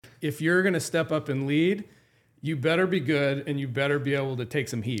if you're going to step up and lead, you better be good and you better be able to take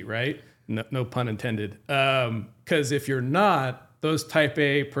some heat, right? No pun intended. Because if you're not, those type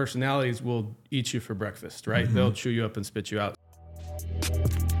A personalities will eat you for breakfast, right? Mm-hmm. They'll chew you up and spit you out.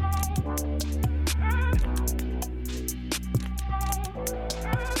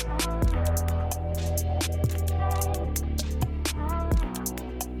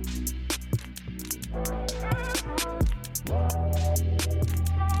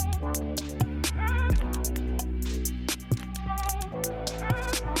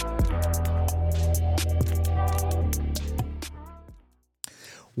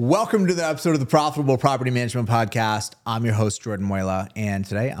 Welcome to the episode of the Profitable Property Management Podcast. I'm your host, Jordan Moyla, and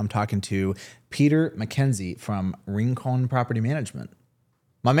today I'm talking to Peter Mckenzie from Rincon Property Management.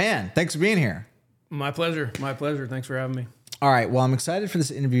 My man, thanks for being here. My pleasure. My pleasure. Thanks for having me. All right. Well, I'm excited for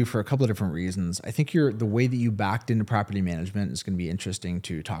this interview for a couple of different reasons. I think the way that you backed into property management is going to be interesting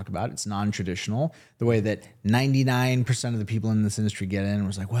to talk about. It's non-traditional. The way that 99% of the people in this industry get in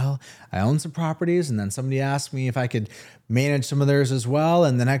was like, well, I own some properties, and then somebody asked me if I could manage some of theirs as well.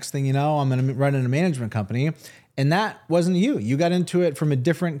 And the next thing you know, I'm going to run in a management company. And that wasn't you. You got into it from a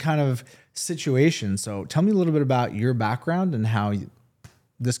different kind of situation. So tell me a little bit about your background and how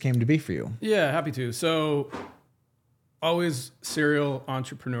this came to be for you. Yeah, happy to. So always serial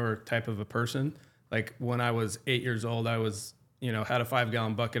entrepreneur type of a person. Like when I was 8 years old, I was, had a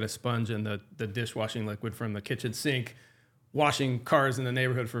 5-gallon bucket of sponge and the dishwashing liquid from the kitchen sink, washing cars in the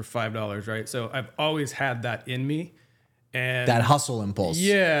neighborhood for $5, right? So I've always had that in me. And that hustle impulse.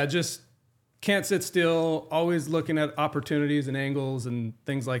 Yeah, just can't sit still, always looking at opportunities and angles and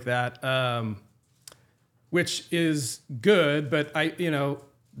things like that, which is good. But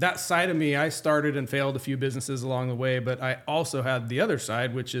that side of me, I started and failed a few businesses along the way, but I also had the other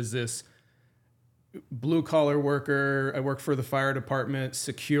side, which is this blue collar worker. I worked for the fire department,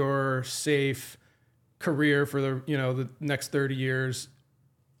 secure, safe career for the next 30 years.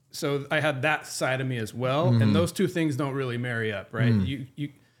 So I had that side of me as well. Mm-hmm. And those two things don't really marry up, right? Mm. You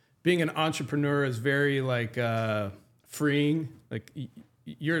being an entrepreneur is very freeing. Like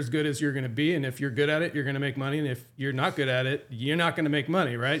you're as good as you're going to be. And if you're good at it, you're going to make money. And if you're not good at it, you're not going to make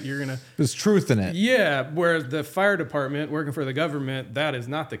money, right? There's truth in it. Yeah. Whereas the fire department, working for the government, that is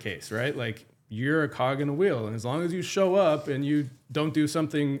not the case, right? Like you're a cog in a wheel. And as long as you show up and you don't do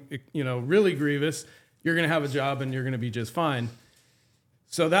something, really grievous, you're going to have a job and you're going to be just fine.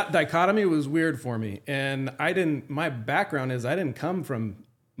 So that dichotomy was weird for me. And my background is I didn't come from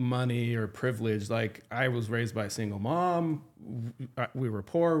money or privilege. Like I was raised by a single mom. We were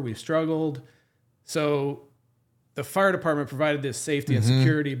poor. We struggled. So the fire department provided this safety and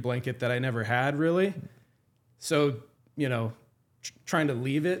security blanket that I never had really. So, trying to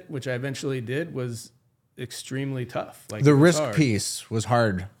leave it, which I eventually did, was extremely tough. Like the risk piece was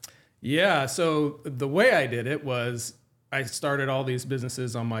hard. Yeah. So the way I did it was I started all these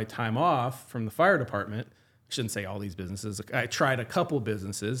businesses on my time off from the fire department. I shouldn't say all these businesses. I tried a couple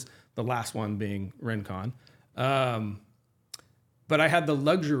businesses, the last one being Rincon. But I had the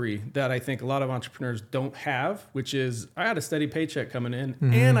luxury that I think a lot of entrepreneurs don't have, which is I had a steady paycheck coming in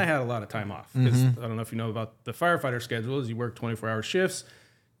and I had a lot of time off. Because I don't know if you know about the firefighter schedule is you work 24-hour shifts,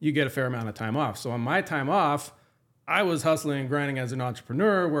 you get a fair amount of time off. So on my time off, I was hustling and grinding as an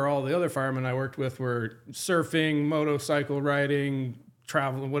entrepreneur where all the other firemen I worked with were surfing, motorcycle riding,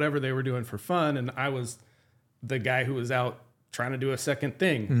 traveling, whatever they were doing for fun. And I was the guy who was out trying to do a second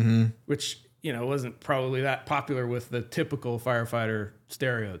thing, which, wasn't probably that popular with the typical firefighter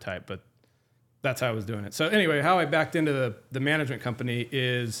stereotype, but that's how I was doing it. So anyway, how I backed into the management company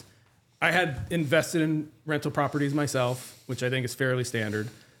is I had invested in rental properties myself, which I think is fairly standard.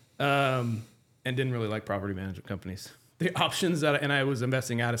 And didn't really like property management companies. The options and I was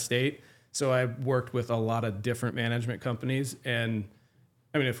investing out of state. So I worked with a lot of different management companies. And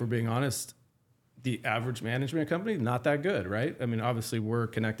I mean, if we're being honest, the average management company, not that good, right? I mean, obviously we're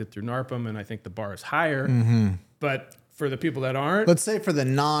connected through NARPM and I think the bar is higher, but for the people that aren't. Let's say for the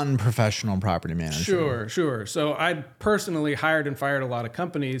non-professional property manager. Sure. So I personally hired and fired a lot of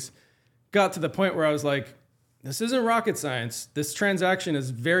companies, got to the point where I was like, this isn't rocket science. This transaction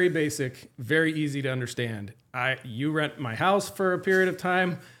is very basic, very easy to understand. You rent my house for a period of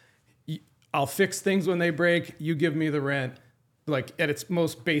time. I'll fix things when they break. You give me the rent, like at its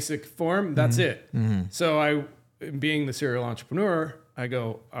most basic form. That's it. So being the serial entrepreneur, I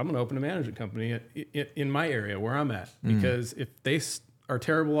go, I'm going to open a management company in my area where I'm at. Because if they are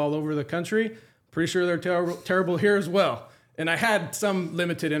terrible all over the country, pretty sure they're terrible here as well. And I had some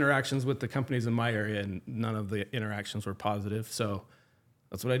limited interactions with the companies in my area, and none of the interactions were positive. So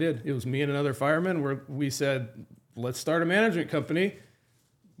that's what I did. It was me and another fireman where we said, let's start a management company.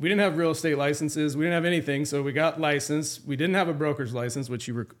 we didn't have real estate licenses. We didn't have anything. So we got licensed. We didn't have a broker's license, which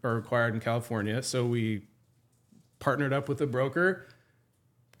you are required in California. So we partnered up with a broker,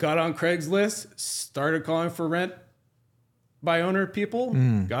 got on Craigslist, started calling for rent by owner people,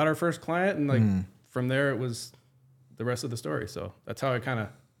 got our first client. And like from there, it was the rest of the story. So that's how it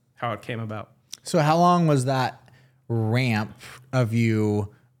came about. So how long was that ramp of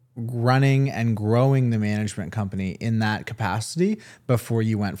you running and growing the management company in that capacity before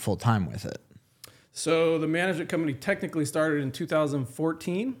you went full time with it? So the management company technically started in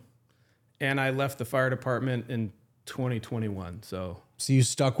 2014, and I left the fire department in 2021. So you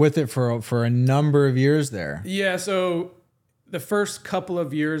stuck with it for a number of years there. Yeah. So the first couple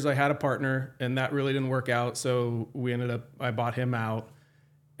of years I had a partner, and that really didn't work out. So I bought him out,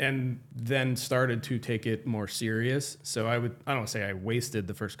 and then started to take it more serious. So I don't say I wasted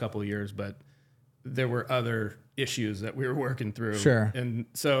the first couple of years, but there were other issues that we were working through. Sure. And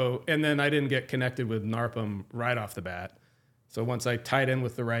then I didn't get connected with NARPM right off the bat. So once I tied in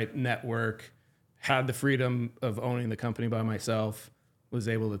with the right network, had the freedom of owning the company by myself, was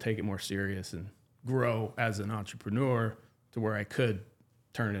able to take it more serious and grow as an entrepreneur to where I could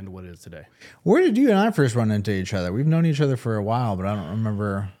turn it into what it is today. Where did you and I first run into each other? We've known each other for a while, but I don't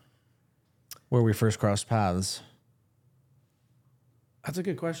remember where we first crossed paths. That's a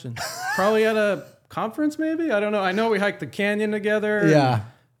good question. Probably at a conference, maybe? I don't know. I know we hiked the canyon together. Yeah.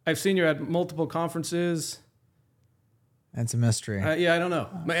 I've seen you at multiple conferences. That's a mystery. Yeah, I don't know.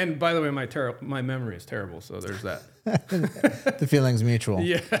 And by the way, my memory is terrible, so there's that. The feeling's mutual.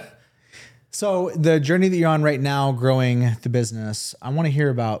 Yeah. So the journey that you're on right now, growing the business, I want to hear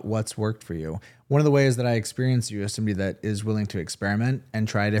about what's worked for you. One of the ways that I experience you as somebody that is willing to experiment and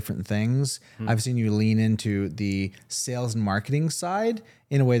try different things. I've seen you lean into the sales and marketing side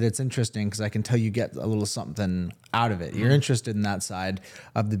in a way that's interesting because I can tell you get a little something out of it. You're interested in that side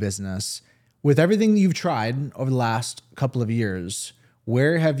of the business. With everything that you've tried over the last couple of years,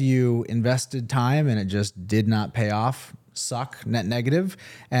 where have you invested time and it just did not pay off? Suck, net negative,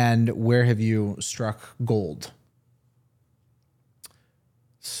 and where have you struck gold?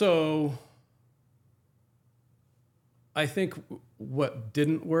 So I think what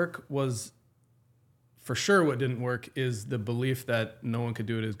didn't work is the belief that no one could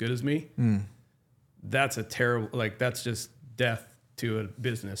do it as good as me. That's a terrible, that's just death to a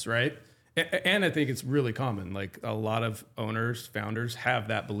business, right? And I think it's really common. Like a lot of owners, founders have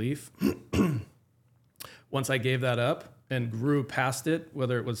that belief. Once I gave that up and grew past it,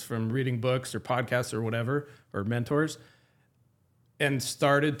 whether it was from reading books or podcasts or whatever, or mentors, and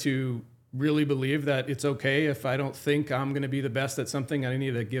started to really believe that it's okay if I don't think I'm going to be the best at something, I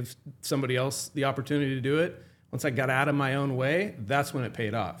need to give somebody else the opportunity to do it. Once I got out of my own way, that's when it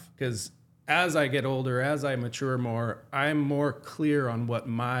paid off. Because as I get older, as I mature more, I'm more clear on what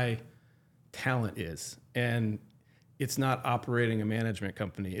my talent is. And it's not operating a management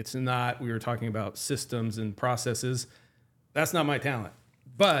company. It's not, we were talking about systems and processes. That's not my talent.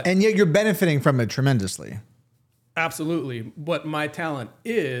 And yet you're benefiting from it tremendously. Absolutely. What my talent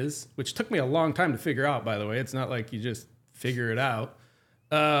is, which took me a long time to figure out, by the way, it's not like you just figure it out,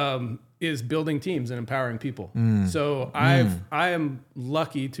 is building teams and empowering people. So I am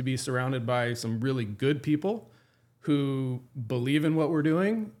lucky to be surrounded by some really good people who believe in what we're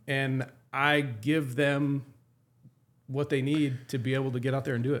doing, and I give them what they need to be able to get out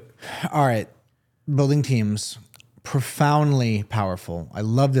there and do it. All right. Building teams, profoundly powerful. I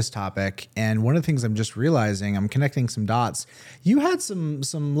love this topic. And one of the things I'm just realizing, I'm connecting some dots. You had some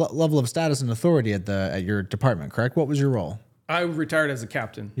level of status and authority at your department, correct? What was your role? I retired as a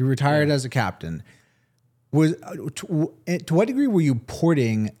captain. You retired as a captain. To what degree were you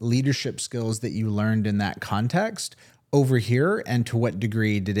porting leadership skills that you learned in that context over here, and to what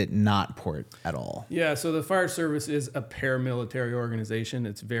degree did it not port at all? Yeah, so the fire service is a paramilitary organization.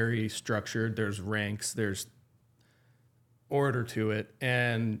 It's very structured. There's ranks, there's order to it.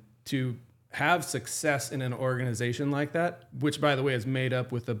 And to have success in an organization like that, which by the way is made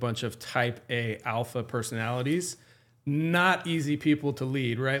up with a bunch of type A alpha personalities, not easy people to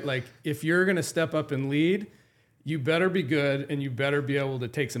lead, right? Like if you're going to step up and lead, you better be good and you better be able to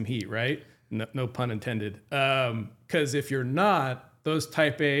take some heat, right? No pun intended. Because if you're not, those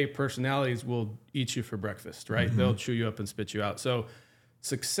type A personalities will eat you for breakfast, right? Mm-hmm. They'll chew you up and spit you out. So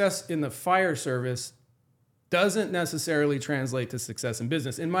success in the fire service doesn't necessarily translate to success in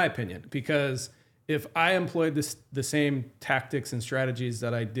business, in my opinion, because if I employed the same tactics and strategies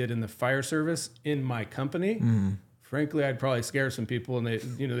that I did in the fire service in my company, frankly, I'd probably scare some people, and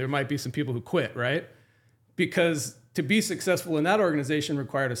there might be some people who quit, right? Because to be successful in that organization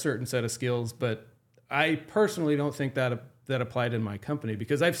required a certain set of skills, but I personally don't think that that applied in my company,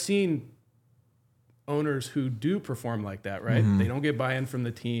 because I've seen owners who do perform like that, right? They don't get buy-in from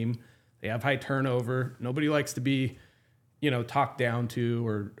the team. They have high turnover. Nobody likes to be, talked down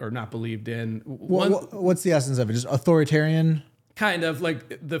to or not believed in. What's the essence of it? Just authoritarian? Kind of.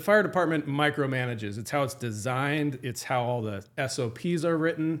 Like the fire department micromanages. It's how it's designed. It's how all the SOPs are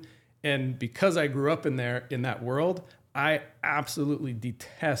written. And because I grew up in that world, I absolutely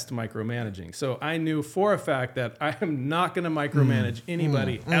detest micromanaging. So I knew for a fact that I am not going to micromanage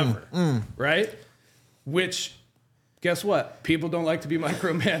anybody ever, right? Which, guess what? People don't like to be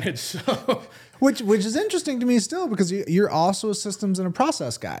micromanaged. So, which is interesting to me still, because you're also a systems and a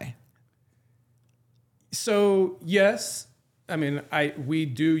process guy. So yes, I mean, we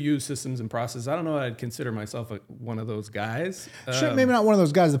do use systems and process. I don't know that I'd consider myself one of those guys. Sure, maybe not one of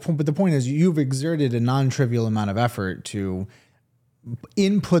those guys. But the point is, you've exerted a non-trivial amount of effort to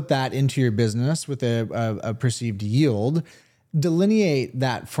input that into your business with a perceived yield. Delineate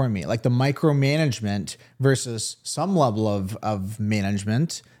that for me, like the micromanagement versus some level of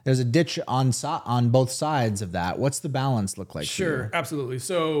management. There's a ditch on both sides of that. What's the balance look like? Sure, absolutely.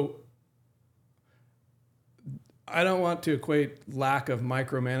 So I don't want to equate lack of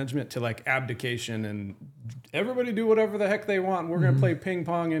micromanagement to like abdication and everybody do whatever the heck they want. We're going to play ping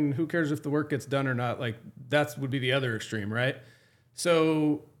pong and who cares if the work gets done or not? Like that would be the other extreme, right?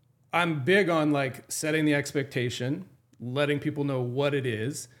 So I'm big on like setting the expectation, letting people know what it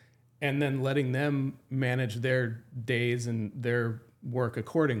is, and then letting them manage their days and their work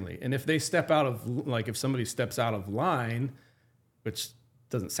accordingly. And if they if somebody steps out of line, which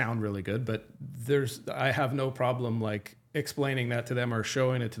doesn't sound really good, but I have no problem like explaining that to them or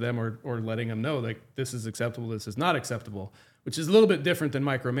showing it to them or letting them know like this is acceptable, this is not acceptable, which is a little bit different than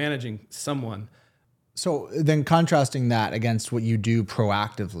micromanaging someone. So then contrasting that against what you do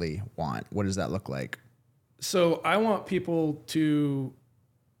proactively what does that look like? So I want people to,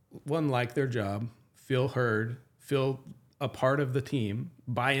 one, like their job, feel heard, feel a part of the team,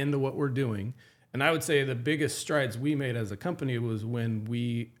 buy into what we're doing. And I would say the biggest strides we made as a company was when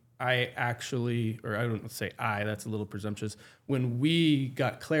that's a little presumptuous, when we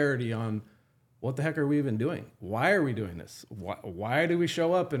got clarity on what the heck are we even doing? Why are we doing this? Why do we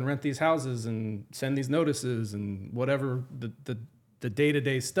show up and rent these houses and send these notices and whatever the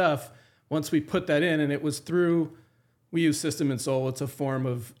day-to-day stuff? Once we put that in, and it was we use System and Soul, it's a form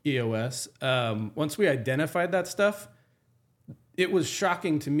of EOS. Once we identified that stuff, it was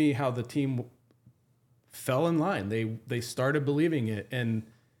shocking to me how the team fell in line. They started believing it, and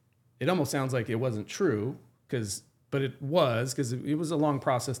it almost sounds like it wasn't true, but it was, because it was a long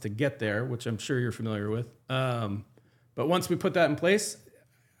process to get there, which I'm sure you're familiar with. But once we put that in place,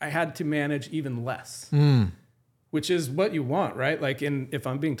 I had to manage even less. Which is what you want, right? Like, if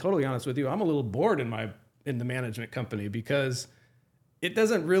I'm being totally honest with you, I'm a little bored in the management company, because it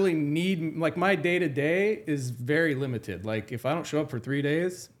doesn't really need, like, my day-to-day is very limited. Like, if I don't show up for 3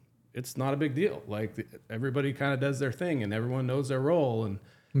 days, it's not a big deal. Like, everybody kind of does their thing and everyone knows their role. And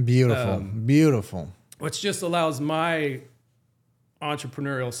Beautiful. Which just allows my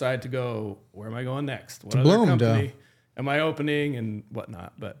entrepreneurial side to go, where am I going next? What other company am I opening and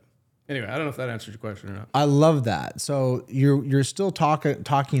whatnot? But anyway, I don't know if that answers your question or not. I love that. So you're still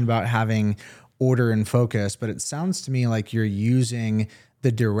talking about having order and focus, but it sounds to me like you're using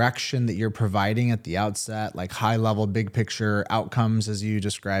the direction that you're providing at the outset, like high level, big picture outcomes, as you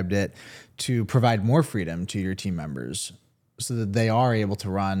described it, to provide more freedom to your team members so that they are able to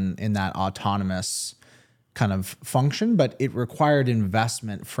run in that autonomous kind of function, but it required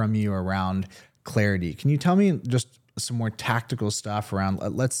investment from you around clarity. Can you tell me just some more tactical stuff around,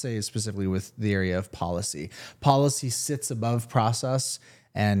 let's say specifically with the area of policy? Policy sits above process,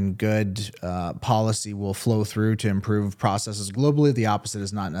 and good policy will flow through to improve processes globally. The opposite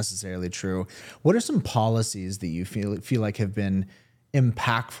is not necessarily true. What are some policies that you feel like have been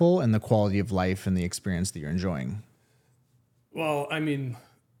impactful in the quality of life and the experience that you're enjoying? Well, I mean,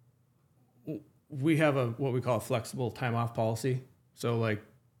 we have what we call a flexible time off policy. So like,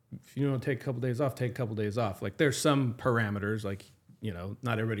 if you want to take a couple days off, take a couple days off. Like, there's some parameters, like,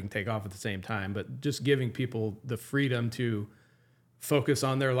 not everybody can take off at the same time, but just giving people the freedom to focus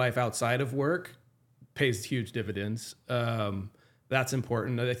on their life outside of work pays huge dividends. That's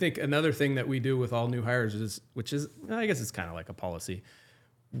important. I think another thing that we do with all new hires I guess it's kind of like a policy.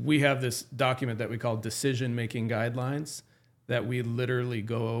 We have this document that we call decision-making guidelines that we literally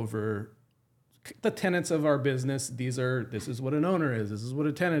go over the tenets of our business. This is what an owner is. This is what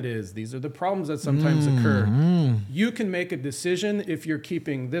a tenant is. These are the problems that sometimes occur. You can make a decision if you're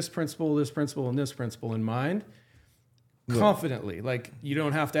keeping this principle, and this principle in mind. confidently. Like, you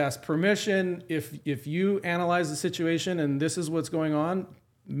don't have to ask permission. If you analyze the situation and this is what's going on,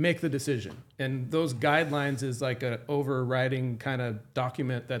 make the decision. And those guidelines is like a overriding kind of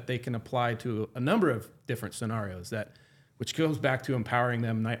document that they can apply to a number of different scenarios, which goes back to empowering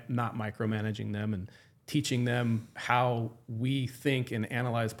them, not micromanaging them, and teaching them how we think and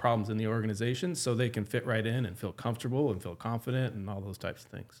analyze problems in the organization so they can fit right in and feel comfortable and feel confident and all those types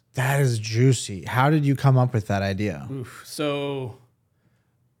of things. That is juicy. How did you come up with that idea? So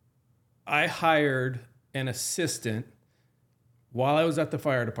I hired an assistant while I was at the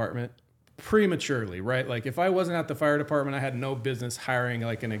fire department prematurely, right? Like, if I wasn't at the fire department, I had no business hiring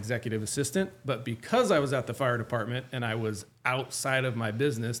like an executive assistant. But because I was at the fire department and I was outside of my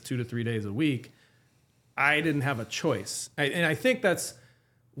business 2 to 3 days a week, I didn't have a choice. And I think that's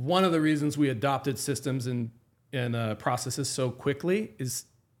one of the reasons we adopted systems and processes so quickly is,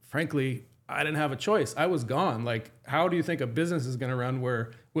 frankly, I didn't have a choice. I was gone. Like, how do you think a business is going to run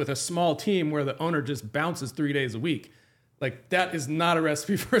with a small team where the owner just bounces 3 days a week? Like, that is not a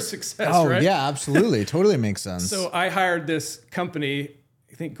recipe for success, right? Oh, yeah, absolutely. Totally makes sense. So I hired this company,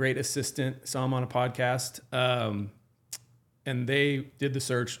 I think great assistant, saw him on a podcast, and they did the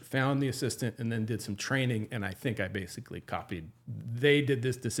search, found the assistant, and then did some training, and I think I basically copied. They did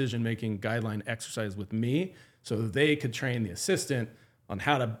this decision-making guideline exercise with me so they could train the assistant on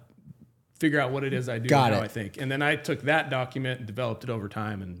how to figure out what it is I do and how I think. And then I took that document and developed it over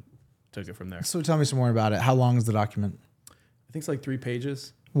time and took it from there. So tell me some more about it. How long is the document? I think it's like 3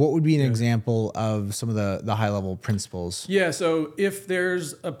 pages. What would be an example of some of the high-level principles? Yeah, so if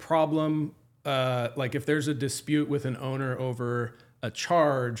there's a problem, like if there's a dispute with an owner over a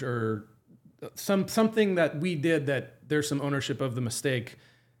charge or something that we did that there's some ownership of the mistake,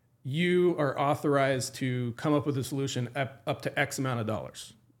 you are authorized to come up with a solution up to X amount of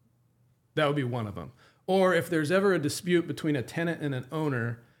dollars. That would be one of them. Or if there's ever a dispute between a tenant and an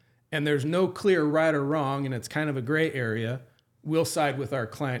owner and there's no clear right or wrong and it's kind of a gray area, we'll side with our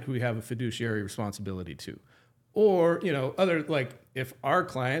client who we have a fiduciary responsibility to. Or, like if our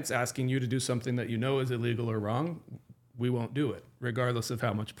client's asking you to do something that you know is illegal or wrong, we won't do it, regardless of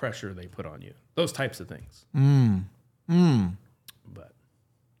how much pressure they put on you. Those types of things. But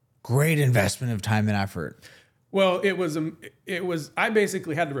great investment of time and effort. Well, it was, I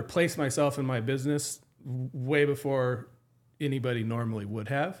basically had to replace myself in my business way before anybody normally would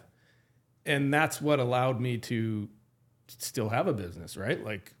have. And that's what allowed me to still have a business, right?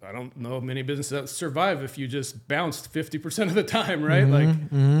 Like, I don't know of many businesses that survive if you just bounced 50% of the time, right?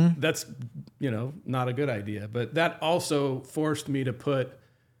 That's, not a good idea. But that also forced me to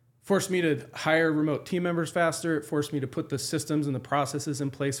hire remote team members faster. It forced me to put the systems and the processes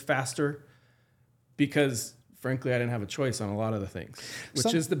in place faster because, frankly, I didn't have a choice on a lot of the things,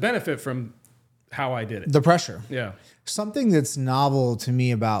 which is the benefit from how I did it. The pressure. Yeah. Something that's novel to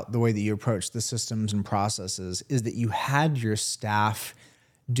me about the way that you approach the systems and processes is that you had your staff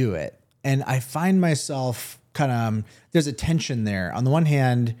do it. And I find myself there's a tension there. On the one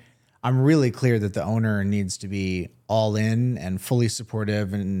hand, I'm really clear that the owner needs to be all in and fully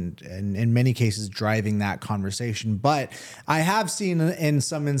supportive and in many cases driving that conversation. But I have seen in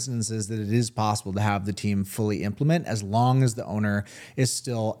some instances that it is possible to have the team fully implement as long as the owner is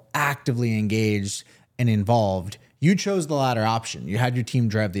still actively engaged and involved. You chose the latter option. You had your team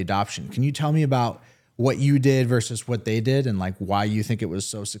drive the adoption. Can you tell me about what you did versus what they did and like why you think it was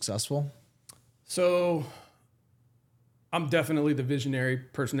so successful? So I'm definitely the visionary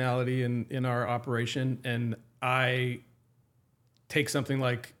personality in our operation. And I take something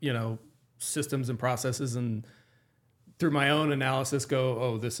like, systems and processes and through my own analysis go,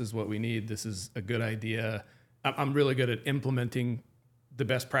 oh, this is what we need. This is a good idea. I'm really good at implementing the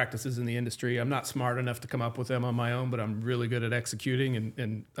best practices in the industry. I'm not smart enough to come up with them on my own, but I'm really good at executing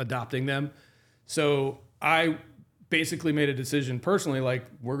and adopting them. So I basically made a decision personally, like,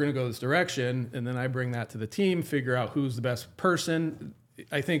 we're going to go this direction. And then I bring that to the team, figure out who's the best person.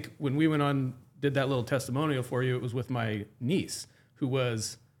 I think when we went on, did that little testimonial for you, it was with my niece who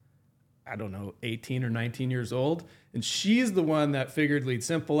was, 18 or 19 years old. And she's the one that figured Lead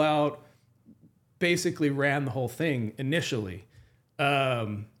Simple out, basically ran the whole thing initially.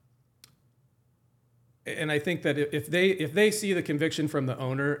 And I think that if they see the conviction from the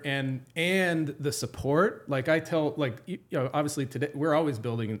owner and the support, like I tell, obviously today we're always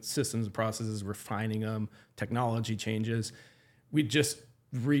building systems and processes, refining them, technology changes. We just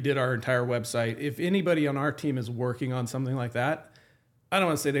redid our entire website. If anybody on our team is working on something like that, I don't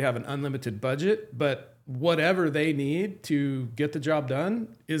want to say they have an unlimited budget, but whatever they need to get the job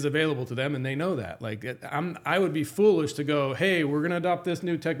done is available to them, and they know that. I would be foolish to go, hey, we're going to adopt this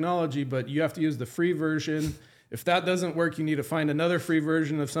new technology, but you have to use the free version, If that doesn't work, you need to find another free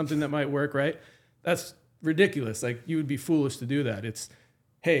version of something that might work, right? That's ridiculous. Like, you would be foolish to do that. It's,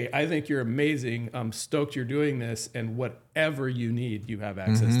 hey, I think you're amazing. I'm stoked you're doing this, and whatever you need, you have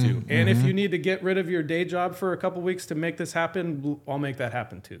access to. And if you need to get rid of your day job for a couple weeks to make this happen, I'll make that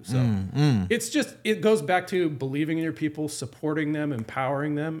happen too. So it's just, it goes back to believing in your people, supporting them,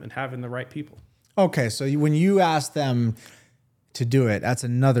 empowering them, and having the right people. Okay, so when you ask them to do it, that's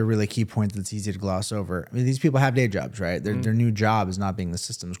another really key point that's easy to gloss over. I mean, these people have day jobs, right? Their new job is not being the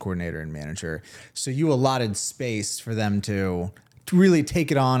systems coordinator and manager. So you allotted space for them to really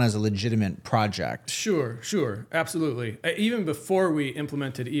take it on as a legitimate project. Sure, absolutely. Even before we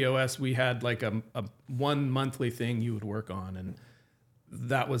implemented EOS, we had like a 1 monthly thing you would work on, and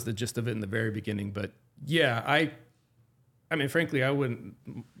that was the gist of it in the very beginning. But yeah, I mean, frankly,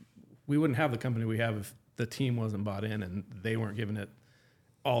 we wouldn't have the company we have if the team wasn't bought in and they weren't giving it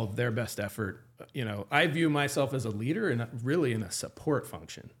all of their best effort. You know, I view myself as a leader and really in a support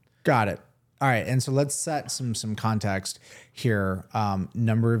function. Got it. All right, and so let's set some context here.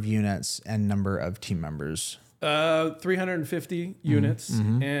 Number of units and number of team members. 350 units,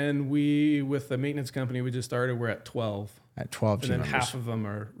 and we, with the maintenance company we just started, we're at 12. At 12 team and then members. half of them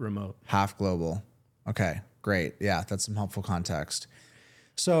are remote. Half global. Okay, great. Yeah, that's some helpful context.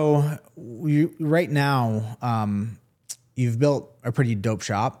 So right now, you've built a pretty dope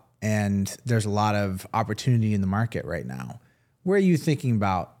shop, and there's a lot of opportunity in the market right now. Where are you thinking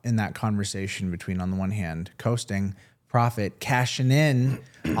about in that conversation between, on the one hand, coasting, profit, cashing in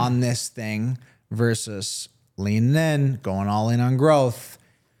on this thing versus leaning in, going all in on growth?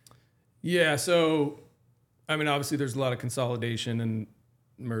 Yeah. So, I mean, obviously there's a lot of consolidation and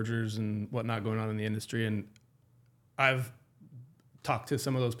mergers and whatnot going on in the industry. And I've talked to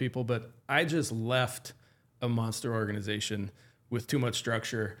some of those people, but I just left a monster organization with too much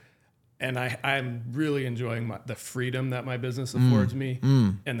structure. And I'm really enjoying the freedom that my business affords me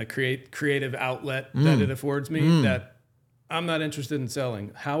and the creative outlet that it affords me that I'm not interested in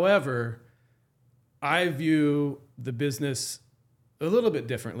selling. However, I view the business a little bit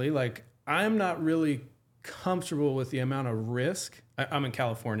differently. Like, I'm not really comfortable with the amount of risk. I'm in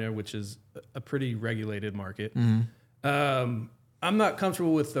California, which is a pretty regulated market. I'm not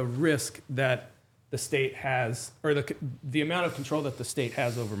comfortable with the risk that the state has, or the amount of control that the state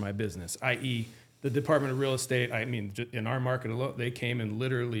has over my business, i.e. the Department of Real Estate. I mean, in our market alone, they came and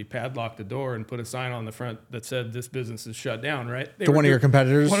literally padlocked the door and put a sign on the front that said this business is shut down, right? One of your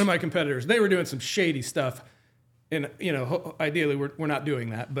competitors? One of my competitors. They were doing some shady stuff. And, you know, ideally we're not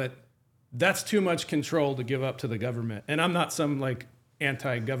doing that, but that's too much control to give up to the government. And I'm not some like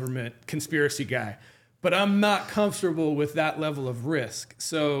anti-government conspiracy guy, but I'm not comfortable with that level of risk.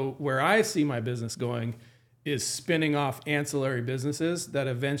 So where I see my business going is spinning off ancillary businesses that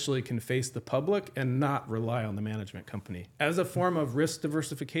eventually can face the public and not rely on the management company as a form of risk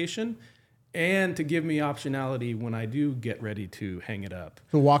diversification and to give me optionality when I do get ready to hang it up.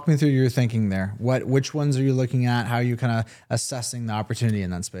 So walk me through your thinking there. Which ones are you looking at? How are you kind of assessing the opportunity in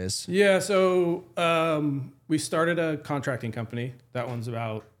that space? Yeah, so we started a contracting company. That one's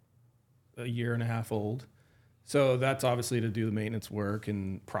about a year and a half old. So that's obviously to do the maintenance work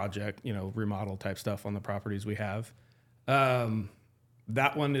and project, you know, remodel type stuff on the properties we have.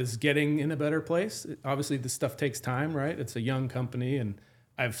 That one is getting in a better place. Obviously, this stuff takes time, right? It's a young company, and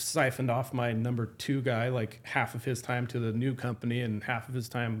I've siphoned off my number 2 guy, like half of his time to the new company and half of his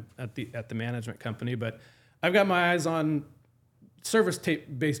time at the management company. But I've got my eyes on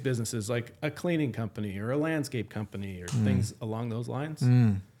service-based businesses like a cleaning company or a landscape company or things along those lines.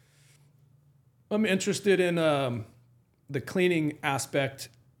 I'm interested in the cleaning aspect,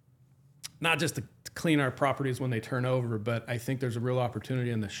 not just to clean our properties when they turn over, but I think there's a real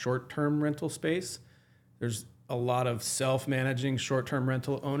opportunity in the short-term rental space. There's a lot of self-managing short-term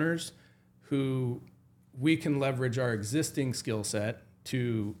rental owners who we can leverage our existing skill set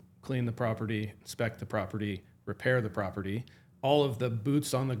to clean the property, inspect the property, repair the property, all of the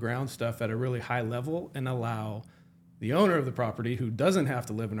boots on the ground stuff at a really high level, and allow the owner of the property who doesn't have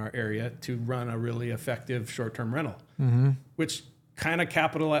to live in our area to run a really effective short-term rental, which kind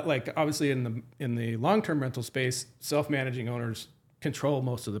of like obviously in the long-term rental space, self-managing owners control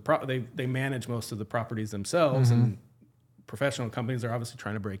most of the they manage most of the properties themselves, and professional companies are obviously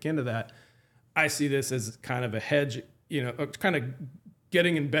trying to break into that. I see this as kind of a hedge, you know, kind of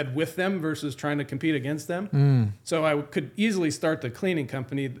getting in bed with them versus trying to compete against them. So I could easily start the cleaning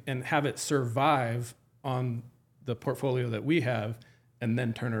company and have it survive on the portfolio that we have, and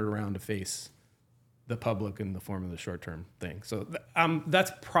then turn it around to face the public in the form of the short-term thing. So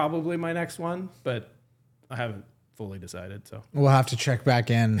that's probably my next one, but I haven't fully decided. So we'll have to check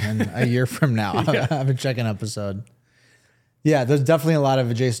back in a year from now. Yeah. Have a check-in episode. Yeah, there's definitely a lot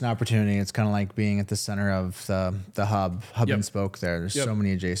of adjacent opportunity. It's kind of like being at the center of the hub Yep. and spoke there. There's Yep. so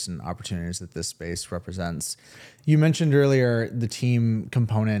many adjacent opportunities that this space represents. You mentioned earlier the team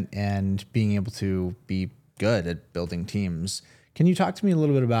component and being able to be good at building teams. Can you talk to me a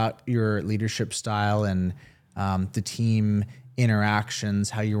little bit about your leadership style and the team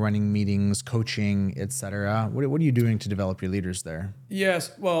interactions, how you're running meetings, coaching, et cetera? What are you doing to develop your leaders there?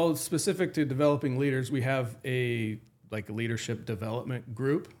 yes, well, specific to developing leaders, we have a leadership development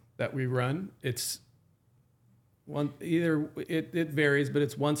group that we run. It's it varies, but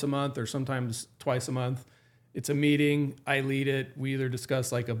it's once a month or sometimes twice a month. It's a meeting. I lead it. We either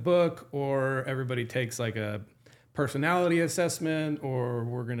discuss like a book, or everybody takes like a personality assessment, or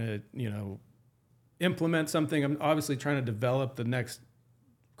we're going to, implement something. I'm obviously trying to develop the next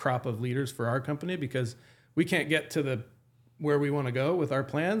crop of leaders for our company, because we can't get to where we want to go with our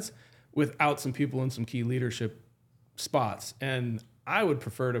plans without some people in some key leadership spots. And I would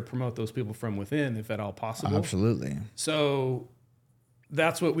prefer to promote those people from within, if at all possible. Absolutely. So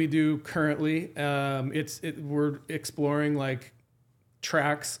that's what we do currently. We're exploring like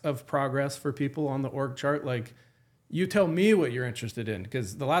tracks of progress for people on the org chart. Like, you tell me what you're interested in,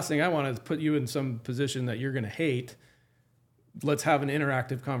 because the last thing I want is put you in some position that you're going to hate. Let's have an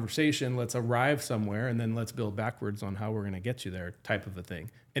interactive conversation. Let's arrive somewhere, and then let's build backwards on how we're going to get you there, type of a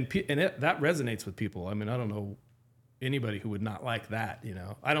thing. And that resonates with people. I mean, I don't know anybody who would not like that.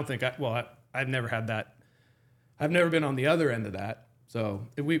 I don't think I've never had that. I've never been on the other end of that. So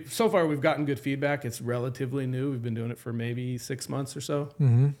so far we've gotten good feedback. It's relatively new. We've been doing it for maybe 6 months or so.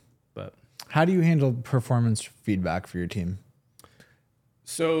 Mm-hmm. But how do you handle performance feedback for your team?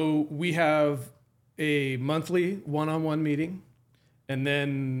 So we have a monthly one-on-one meeting, and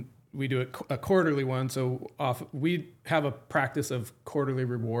then we do a quarterly one. So we have a practice of quarterly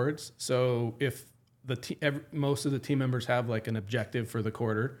rewards. So if most of the team members have like an objective for the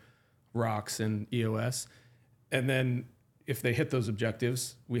quarter, ROCs and EOS, and then if they hit those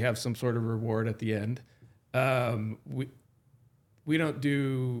objectives, we have some sort of reward at the end. We don't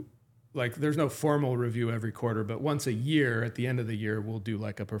do there's no formal review every quarter, but once a year, at the end of the year, we'll do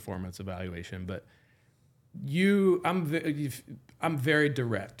like a performance evaluation. But I'm very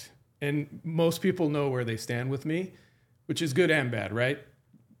direct, and most people know where they stand with me, which is good and bad, right?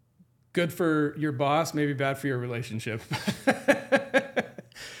 Good for your boss, maybe bad for your relationship.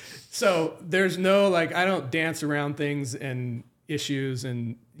 So there's no, I don't dance around things and issues.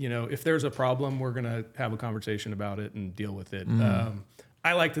 And, if there's a problem, we're going to have a conversation about it and deal with it.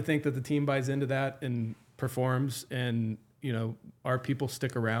 I like to think that the team buys into that and performs, and, our people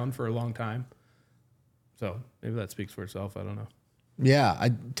stick around for a long time. So maybe that speaks for itself. I don't know. Yeah,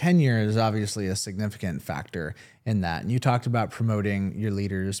 tenure is obviously a significant factor in that. And you talked about promoting your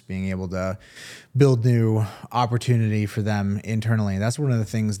leaders, being able to build new opportunity for them internally. That's one of the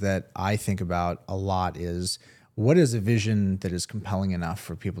things that I think about a lot is, what is a vision that is compelling enough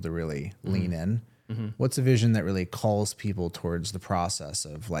for people to really lean in? Mm-hmm. What's a vision that really calls people towards the process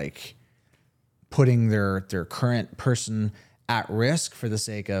of putting their current person at risk for the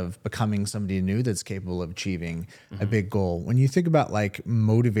sake of becoming somebody new that's capable of achieving a big goal? When you think about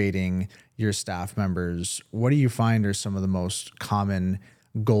motivating your staff members, what do you find are some of the most common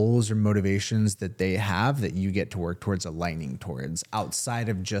goals or motivations that they have that you get to work towards aligning towards, outside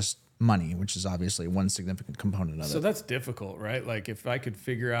of just money, which is obviously one significant component of it? So that's difficult, right? If I could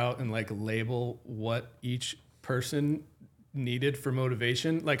figure out and label what each person needed for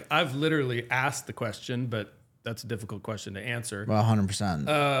motivation, I've literally asked the question, but that's a difficult question to answer. Well,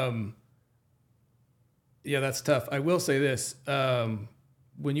 100%. Yeah, that's tough. I will say this.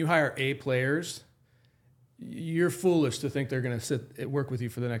 When you hire A players, you're foolish to think they're going to work with you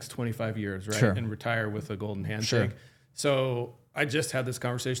for the next 25 years, right? Sure. And retire with a golden handshake. Sure. So I just had this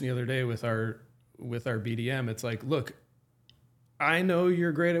conversation the other day with our BDM. It's look, I know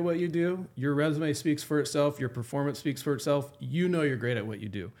you're great at what you do. Your resume speaks for itself. Your performance speaks for itself. You know you're great at what you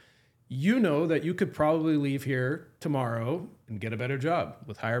do. You know that you could probably leave here tomorrow and get a better job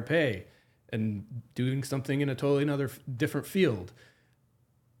with higher pay and doing something in a totally different field.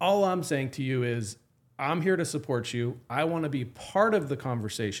 All I'm saying to you is, I'm here to support you. I want to be part of the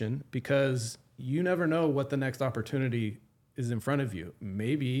conversation, because you never know what the next opportunity is in front of you.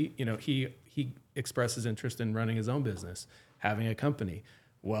 Maybe, he expresses interest in running his own business, having a company.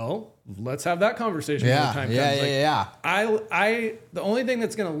 Well, let's have that conversation when the time comes. Yeah. The only thing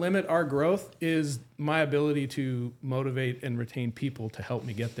that's going to limit our growth is my ability to motivate and retain people to help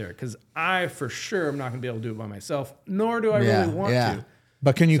me get there. Because I, for sure, am not going to be able to do it by myself, nor do I really want to.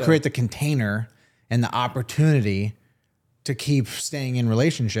 But can you create the container and the opportunity to keep staying in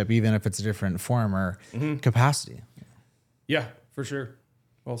relationship, even if it's a different form or capacity. Yeah, for sure.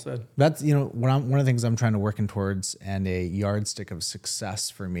 Well said. That's, one of the things I'm trying to working towards, and a yardstick of success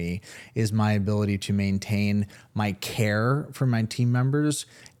for me is my ability to maintain my care for my team members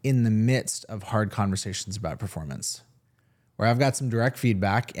in the midst of hard conversations about performance, where I've got some direct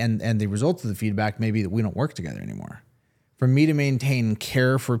feedback and the result of the feedback may be that we don't work together anymore. For me to maintain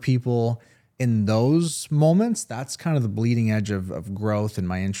care for people in those moments, that's kind of the bleeding edge of growth and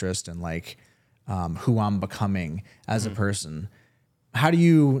my interest and who I'm becoming as a person. How do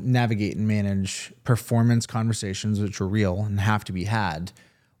you navigate and manage performance conversations, which are real and have to be had,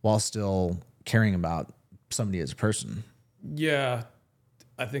 while still caring about somebody as a person? Yeah,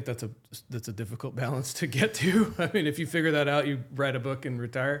 I think that's a difficult balance to get to. I mean, if you figure that out, you write a book and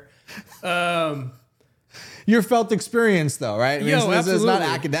retire. Your felt experience, though, right? I mean, absolutely. It's not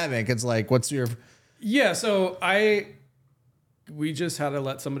academic. It's like, what's your... Yeah, so we just had to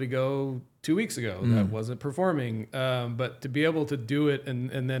let somebody go 2 weeks ago that wasn't performing. But to be able to do it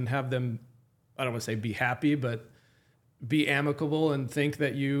and then have them, I don't want to say be happy, but be amicable and think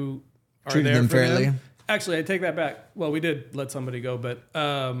that you are treated there them for fairly. them. Actually, I take that back. Well, we did let somebody go, but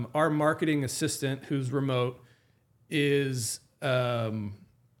our marketing assistant, who's remote, lives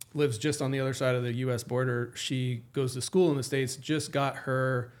just on the other side of the U.S. border. She goes to school in the States, just got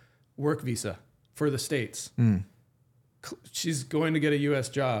her work visa for the States. She's going to get a U.S.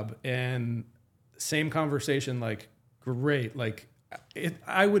 job, and same conversation, great.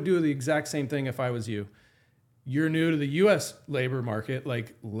 I would do the exact same thing if I was you. You're new to the U.S. labor market.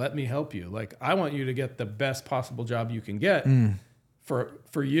 Let me help you. I want you to get the best possible job you can get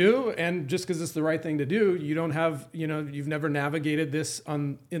for you. And just because it's the right thing to do, you don't have, you've never navigated this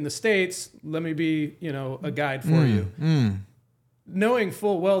in the States. Let me be, a guide for you. Knowing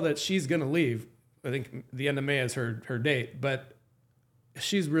full well that she's going to leave. I think the end of May is her date, but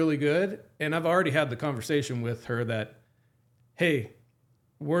she's really good. And I've already had the conversation with her that, hey,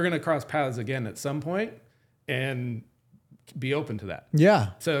 we're going to cross paths again at some point, and be open to that.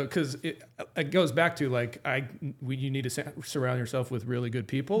 Yeah. So, because it goes back to you need to surround yourself with really good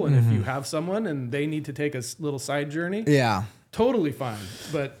people. And if you have someone and they need to take a little side journey, totally fine.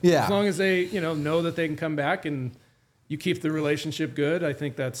 But as long as they, know that they can come back and you keep the relationship good, I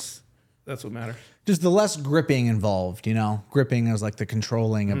think that's what matters. Just the less gripping involved, gripping is the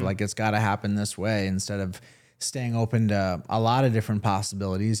controlling of it's got to happen this way, instead of staying open to a lot of different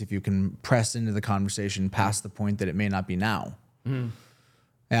possibilities. If you can press into the conversation past the point that it may not be now. Yeah,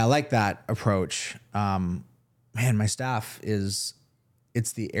 I like that approach. Man, my staff it's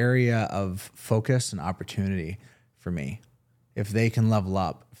the area of focus and opportunity for me. If they can level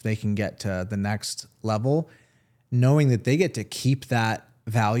up, if they can get to the next level, knowing that they get to keep that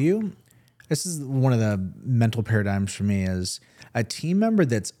value. This is one of the mental paradigms for me, is a team member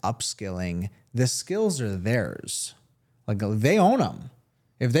that's upskilling, the skills are theirs. They own them.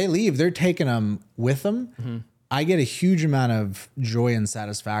 If they leave, they're taking them with them. I get a huge amount of joy and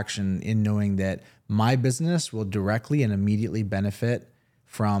satisfaction in knowing that my business will directly and immediately benefit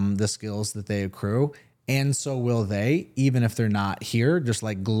from the skills that they accrue. And so will they, even if they're not here, just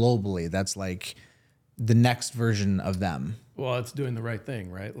globally. That's the next version of them. Well, it's doing the right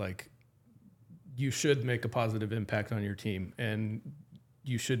thing, right? You should make a positive impact on your team, and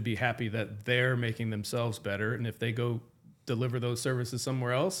you should be happy that they're making themselves better. And if they go deliver those services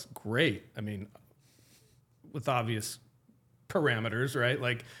somewhere else, great. I mean, with obvious parameters, right?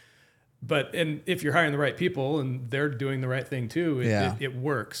 And if you're hiring the right people and they're doing the right thing too, it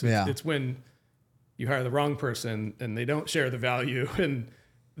works. It's when you hire the wrong person and they don't share the value, and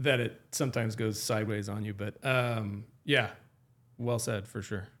that it sometimes goes sideways on you. But well said, for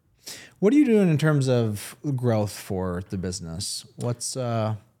sure. What are you doing in terms of growth for the business? What's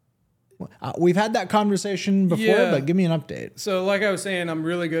we've had that conversation before, but give me an update. So like I was saying, I'm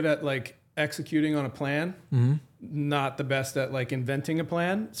really good at executing on a plan, not the best at inventing a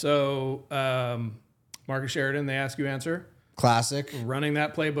plan. So Marcus Sheridan, they ask you answer. Classic. Running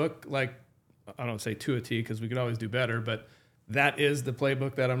that playbook, I don't say to a T because we could always do better, but that is the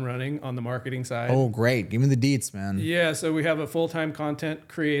playbook that I'm running on the marketing side. Oh, great. Give me the deets, man. Yeah, so we have a full-time content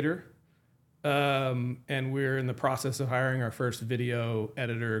creator, and we're in the process of hiring our first video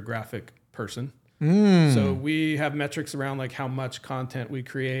editor, graphic person. So we have metrics around how much content we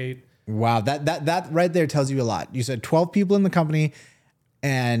create. Wow, that right there tells you a lot. You said 12 people in the company,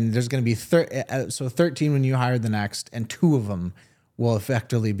 and there's going to be 13 when you hire the next, and 2 of them will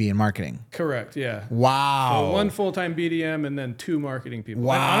effectively be in marketing. Correct. Yeah. Wow. So 1 full-time BDM and then 2 marketing people.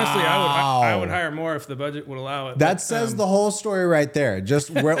 Wow. And honestly, I would hire more if the budget would allow it. That says the whole story right there.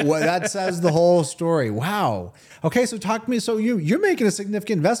 That says the whole story. Wow. Okay, so talk to me. So you're making a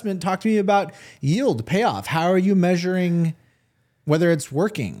significant investment. Talk to me about yield, payoff. How are you measuring whether it's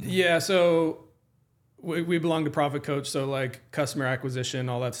working? Yeah. So we belong to Profit Coach. So like customer acquisition,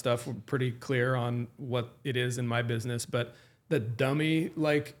 all that stuff, we're pretty clear on what it is in my business. But the dummy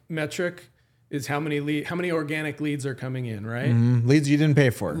like metric is how many organic leads are coming in, right? Mm-hmm. Leads you didn't pay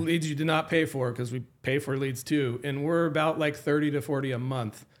for. Leads you did not pay for, because we pay for leads too. And we're about like 30 to 40 a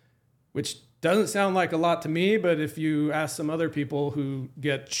month, which doesn't sound like a lot to me, but if you ask some other people who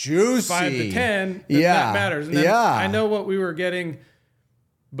get juicy 5 to 10, then that matters. And then I know what we were getting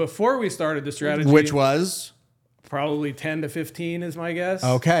before we started the strategy. Which was? Probably 10 to 15 is my guess.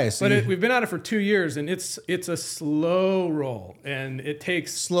 Okay. So we've been at it for 2 years, and it's a slow roll, and it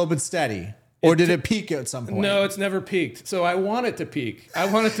takes slow but steady. Or did it peak at some point? No, it's never peaked. So I want it to peak. I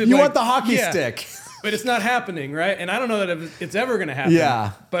want it to. You want the hockey stick. But it's not happening, right? And I don't know that it's ever going to happen.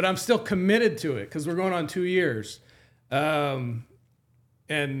 Yeah. But I'm still committed to it because we're going on 2 years. And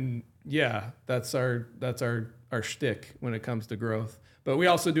yeah, that's our shtick when it comes to growth. But we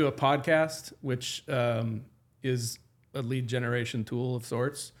also do a podcast, which is a lead generation tool of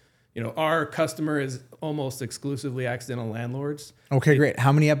sorts. You know, our customer is almost exclusively accidental landlords. Okay, great.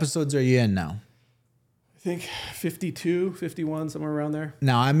 How many episodes are you in now? I think 52, 51, somewhere around there.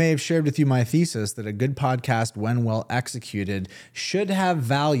 Now, I may have shared with you my thesis that a good podcast, when well executed, should have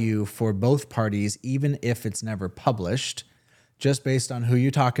value for both parties, even if it's never published, just based on who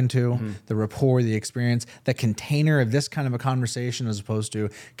you're talking to, the rapport, the experience, the container of this kind of a conversation, as opposed to,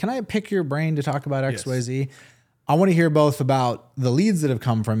 can I pick your brain to talk about XYZ? I want to hear both about the leads that have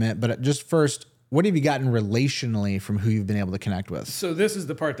come from it, but just first, what have you gotten relationally from who you've been able to connect with? So this is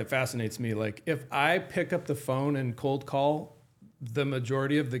the part that fascinates me. Like, if I pick up the phone and cold call, the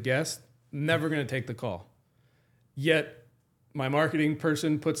majority of the guests, never going to take the call. Yet my marketing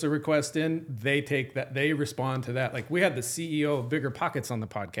person puts a request in, they respond to that. Like, we had the CEO of Bigger Pockets on the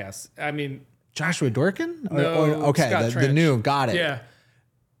podcast. I mean, Joshua Dorkin? No, okay, the new, got it. Yeah.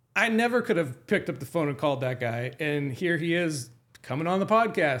 I never could have picked up the phone and called that guy. And here he is coming on the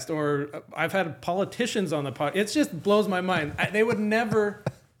podcast. Or I've had politicians on the podcast. It just blows my mind. They would never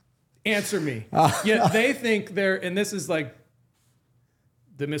answer me. Yet they think and this is like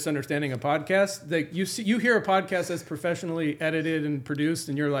the misunderstanding of podcasts. Like, you hear a podcast that's professionally edited and produced,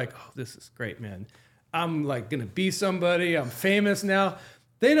 and you're like, oh, this is great, man. I'm like going to be somebody. I'm famous now.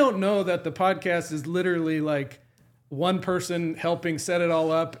 They don't know that the podcast is literally like one person helping set it all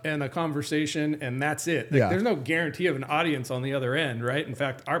up and a conversation, and that's it. Like, there's no guarantee of an audience on the other end, right? In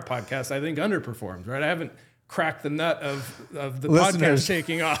fact, our podcast, I think, underperformed, right? I haven't cracked the nut of the podcast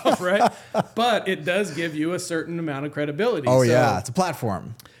taking off, right? But it does give you a certain amount of credibility. Oh, yeah. It's a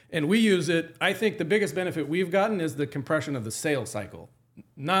platform. And we use it. I think the biggest benefit we've gotten is the compression of the sales cycle,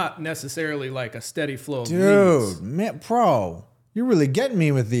 not necessarily like a steady flow of leads. Dude, man, bro. You're really getting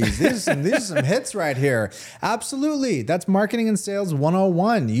me with these. These are some hits right here. Absolutely. That's marketing and sales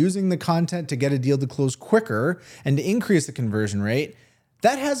 101. Using the content to get a deal to close quicker and to increase the conversion rate.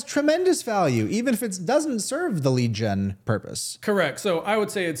 That has tremendous value, even if it doesn't serve the lead gen purpose. Correct. So I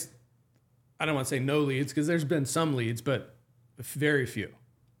would say I don't want to say no leads, because there's been some leads, but very few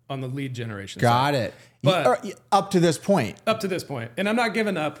on the lead generation side. Got it. But up to this point. Up to this point. And I'm not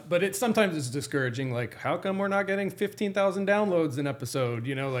giving up, but sometimes it's discouraging. Like, how come we're not getting 15,000 downloads an episode?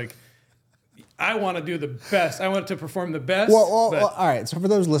 You know, like, I want to do the best. I want it to perform the best. Well, all right. So for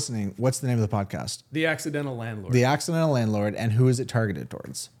those listening, what's the name of the podcast? The Accidental Landlord. The Accidental Landlord. And who is it targeted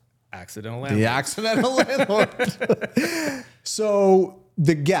towards? Accidental Landlord. The Accidental Landlord. So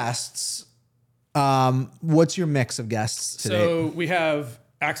the guests, what's your mix of guests today? So we have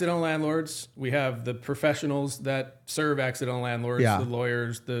accidental landlords. We have the professionals that serve accidental landlords, the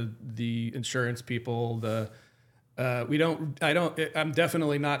lawyers, the insurance people, I'm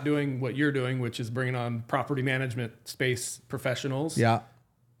definitely not doing what you're doing, which is bringing on property management space professionals. Yeah.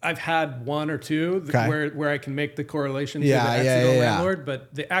 I've had one or two where I can make the correlation to the accidental landlord,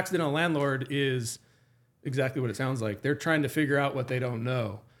 but the accidental landlord is exactly what it sounds like. They're trying to figure out what they don't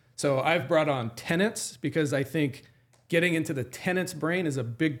know. So I've brought on tenants, because I think getting into the tenant's brain is a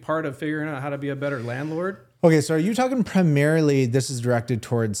big part of figuring out how to be a better landlord. Okay, so are you talking primarily this is directed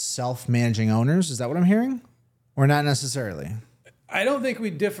towards self-managing owners? Is that what I'm hearing? Or not necessarily? I don't think we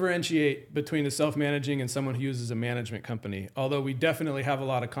differentiate between the self-managing and someone who uses a management company, although we definitely have a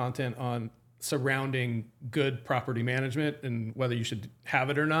lot of content on surrounding good property management and whether you should have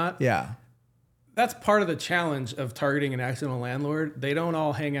it or not. Yeah. that's part of the challenge of targeting an accidental landlord. They don't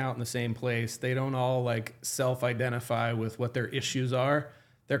all hang out in the same place. They don't all like self-identify with what their issues are.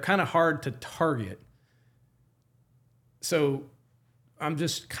 They're kind of hard to target. So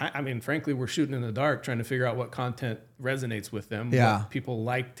frankly, we're shooting in the dark trying to figure out what content resonates with them, what people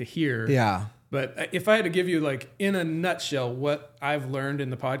like to hear. Yeah. But if I had to give you like in a nutshell what I've learned in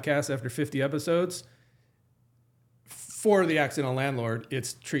the podcast after 50 episodes, for the accidental landlord,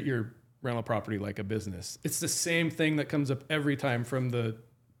 it's treat your rental property like a business. It's the same thing that comes up every time, from the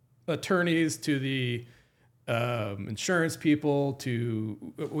attorneys to the insurance people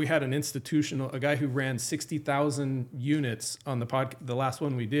to, we had a guy who ran 60,000 units on the last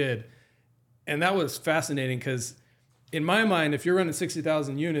one we did. And that was fascinating because in my mind, if you're running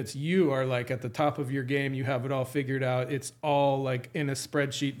 60,000 units, you are like at the top of your game. You have it all figured out. It's all like in a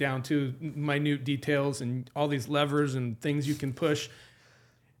spreadsheet down to minute details and all these levers and things you can push.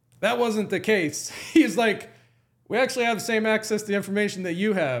 That wasn't the case. He's like, we actually have the same access to the information that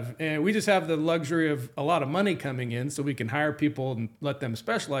you have. And we just have the luxury of a lot of money coming in so we can hire people and let them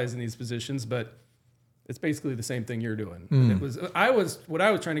specialize in these positions. But it's basically the same thing you're doing. And what I was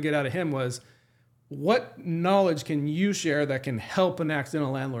trying to get out of him was, what knowledge can you share that can help an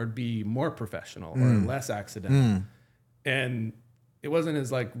accidental landlord be more professional or less accidental? And it wasn't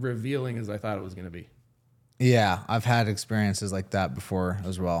as like revealing as I thought it was going to be. Yeah, I've had experiences like that before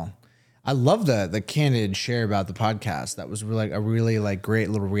as well. I love the candid share about the podcast. That was really, a really like great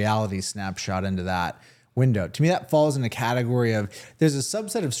little reality snapshot into that window. To me, that falls in a category of, there's a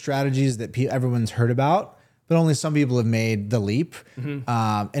subset of strategies that everyone's heard about, but only some people have made the leap.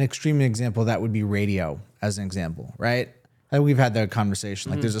 An extreme example of that would be radio, as an example, right? And we've had that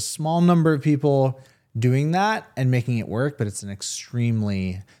conversation. Like there's a small number of people doing that and making it work, but it's an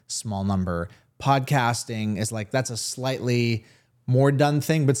extremely small number. Podcasting is like, that's a slightly more done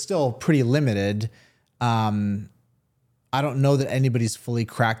thing, but still pretty limited. I don't know that anybody's fully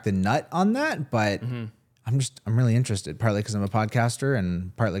cracked the nut on that, but I'm really interested, partly because I'm a podcaster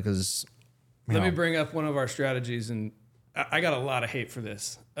and partly because Let me bring up one of our strategies, and I got a lot of hate for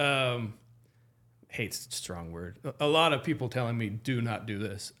this. Hate's a strong word. A lot of people telling me, do not do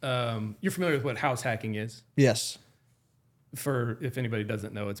this. You're familiar with what house hacking is? Yes. If anybody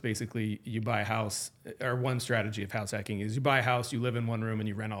doesn't know, it's basically you buy a house, or one strategy of house hacking is you buy a house, you live in one room, and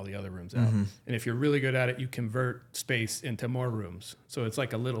you rent all the other rooms out. And if you're really good at it, you convert space into more rooms. So it's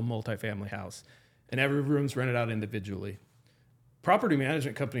like a little multifamily house, and every room's rented out individually. Property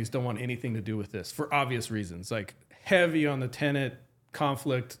management companies don't want anything to do with this for obvious reasons, like heavy on the tenant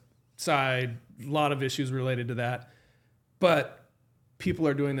conflict side, a lot of issues related to that. But people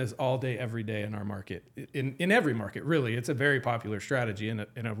are doing this all day, every day in our market. In every market, really. It's a very popular strategy and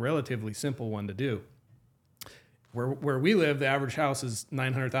a relatively simple one to do. Where we live, the average house is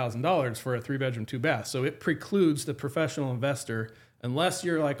 $900,000 for a 3-bedroom, 2-bath. So it precludes the professional investor, unless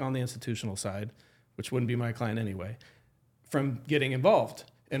you're like on the institutional side, which wouldn't be my client anyway, from getting involved.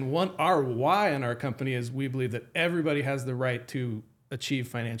 And our why in our company is we believe that everybody has the right to achieve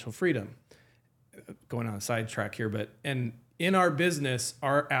financial freedom. Going on a sidetrack here, and in our business,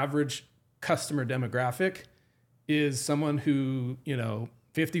 our average customer demographic is someone who,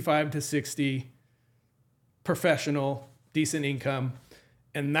 55 to 60, professional, decent income,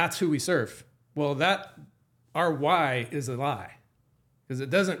 and that's who we serve. Well, our why is a lie,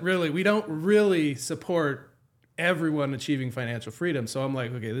 because we don't really support everyone achieving financial freedom. So I'm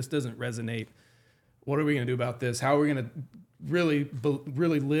like, okay, this doesn't resonate. What are we going to do about this? How are we going to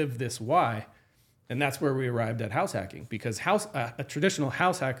really live this why? And that's where we arrived at house hacking, because a traditional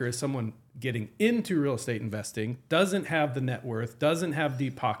house hacker is someone getting into real estate investing, doesn't have the net worth, doesn't have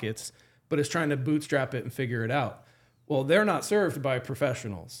deep pockets, but is trying to bootstrap it and figure it out. Well, they're not served by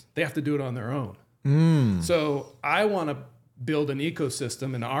professionals. They have to do it on their own. So I want to build an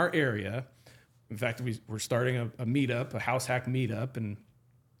ecosystem in our area. In fact, we're starting a meetup, a house hack meetup, and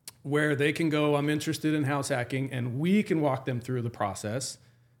where they can go, I'm interested in house hacking, and we can walk them through the process.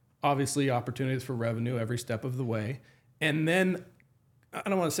 Obviously, opportunities for revenue every step of the way. And then, I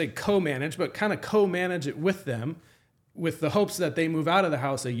don't want to say co-manage, but kind of co-manage it with them, with the hopes that they move out of the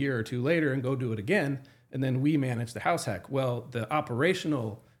house a year or two later and go do it again. And then we manage the house hack. Well, the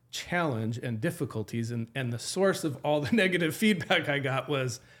operational challenge and difficulties and the source of all the negative feedback I got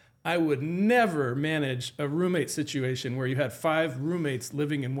was, I would never manage a roommate situation where you had 5 roommates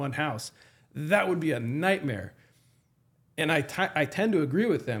living in one house. That would be a nightmare. And I tend to agree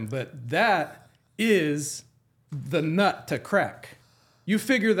with them, but that is the nut to crack. You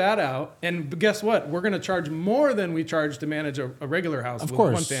figure that out, and guess what? We're going to charge more than we charge to manage a regular house with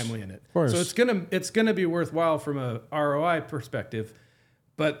one family in it. So it's gonna be worthwhile from a ROI perspective,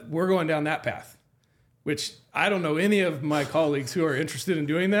 but we're going down that path. which I don't know any of my colleagues who are interested in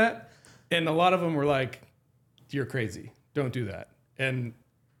doing that. And a lot of them were like, you're crazy. Don't do that. And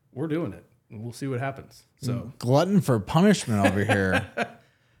we're doing it. And we'll see what happens. So glutton for punishment over here.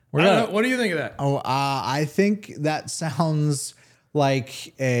 What do you think of that? I think that sounds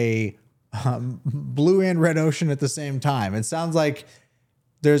like a blue and red ocean at the same time. It sounds like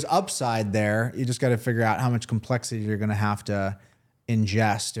there's upside there. You just got to figure out how much complexity you're going to have to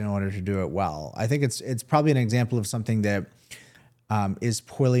ingest in order to do it well. I think it's probably an example of something that is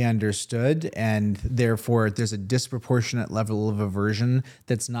poorly understood, and therefore there's a disproportionate level of aversion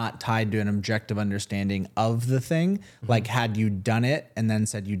that's not tied to an objective understanding of the thing. Like, had you done it and then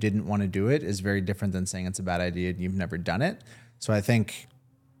said you didn't want to do it is very different than saying it's a bad idea and you've never done it. So I think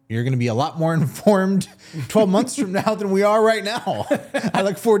you're going to be a lot more informed 12 months from now than we are right now. I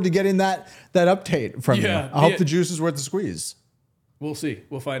look forward to getting that update from you. I hope the juice is worth the squeeze. We'll see.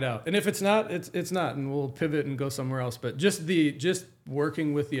 We'll find out. And if it's not, it's not, and we'll pivot and go somewhere else. But just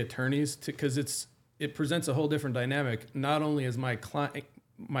working with the attorneys, because it presents a whole different dynamic. Not only is my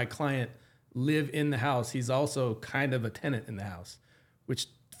client live in the house, he's also kind of a tenant in the house, which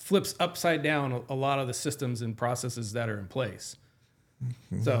flips upside down a lot of the systems and processes that are in place.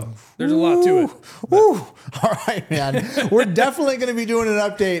 So there's a lot to it. All right, man. We're definitely going to be doing an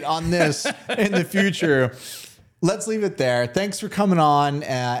update on this in the future. Let's leave it there. Thanks for coming on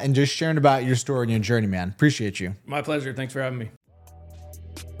and just sharing about your story and your journey, man. Appreciate you. My pleasure. Thanks for having me.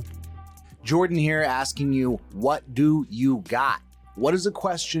 Jordan here, asking you, what do you got? What is a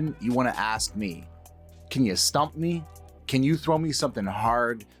question you want to ask me? Can you stump me? Can you throw me something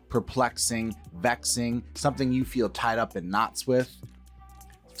hard, perplexing, vexing, something you feel tied up in knots with?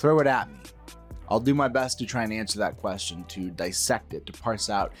 Throw it at me. I'll do my best to try and answer that question, to dissect it, to parse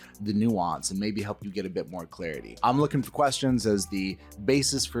out the nuance and maybe help you get a bit more clarity. I'm looking for questions as the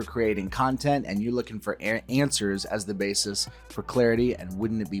basis for creating content, and you're looking for answers as the basis for clarity. And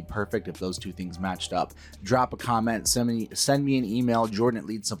wouldn't it be perfect if those two things matched up? Drop a comment, send me an email,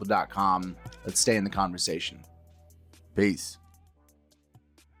 jordan@leadsimple.com. Let's stay in the conversation. Peace.